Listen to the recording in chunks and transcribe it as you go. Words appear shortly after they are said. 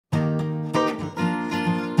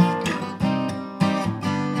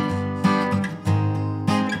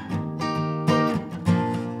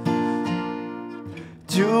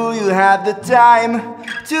Do you have the time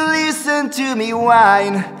to listen to me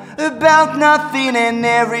whine about nothing and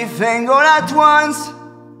everything all at once?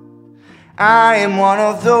 I am one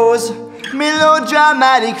of those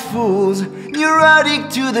melodramatic fools,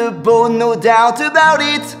 neurotic to the bone, no doubt about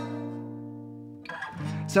it.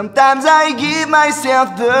 Sometimes I give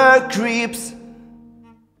myself the creeps.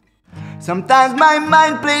 Sometimes my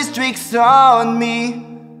mind plays tricks on me.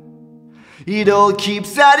 It all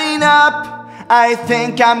keeps adding up. I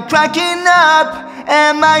think I'm cracking up.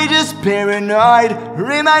 Am I just paranoid or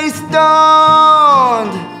am I stoned?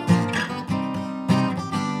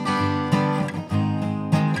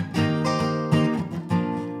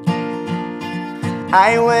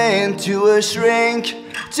 I went to a shrink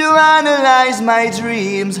to analyze my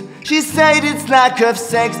dreams. She said it's lack of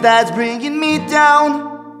sex that's bringing me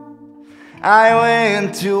down. I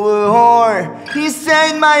went to a whore. He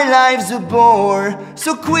said my life's a bore,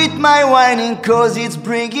 so quit my whining cause it's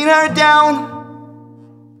bringing her down.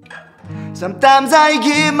 Sometimes I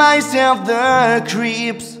give myself the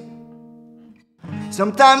creeps.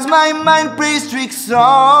 Sometimes my mind plays tricks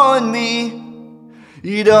on me.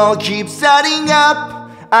 It all keeps adding up.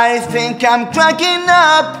 I think I'm cracking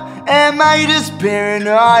up. Am I just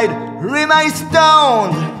paranoid or am I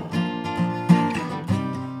stoned?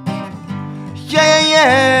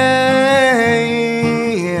 Yeah.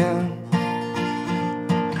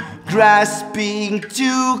 Grasping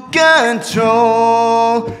to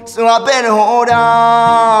control, so I better hold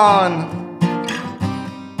on.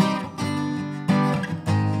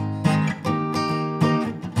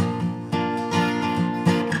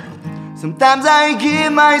 Sometimes I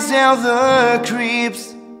give myself the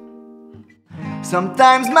creeps.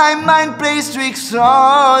 Sometimes my mind plays tricks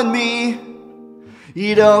on me.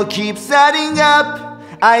 It all keeps adding up.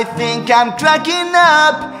 I think I'm cracking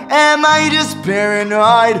up. Am I just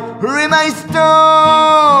paranoid or am I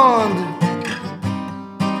stoned?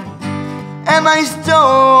 Am I stoned?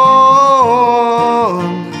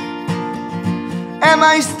 Am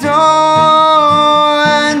I stoned?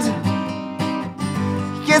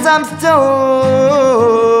 Yes, I'm stoned.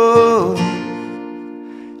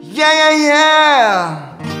 Yeah.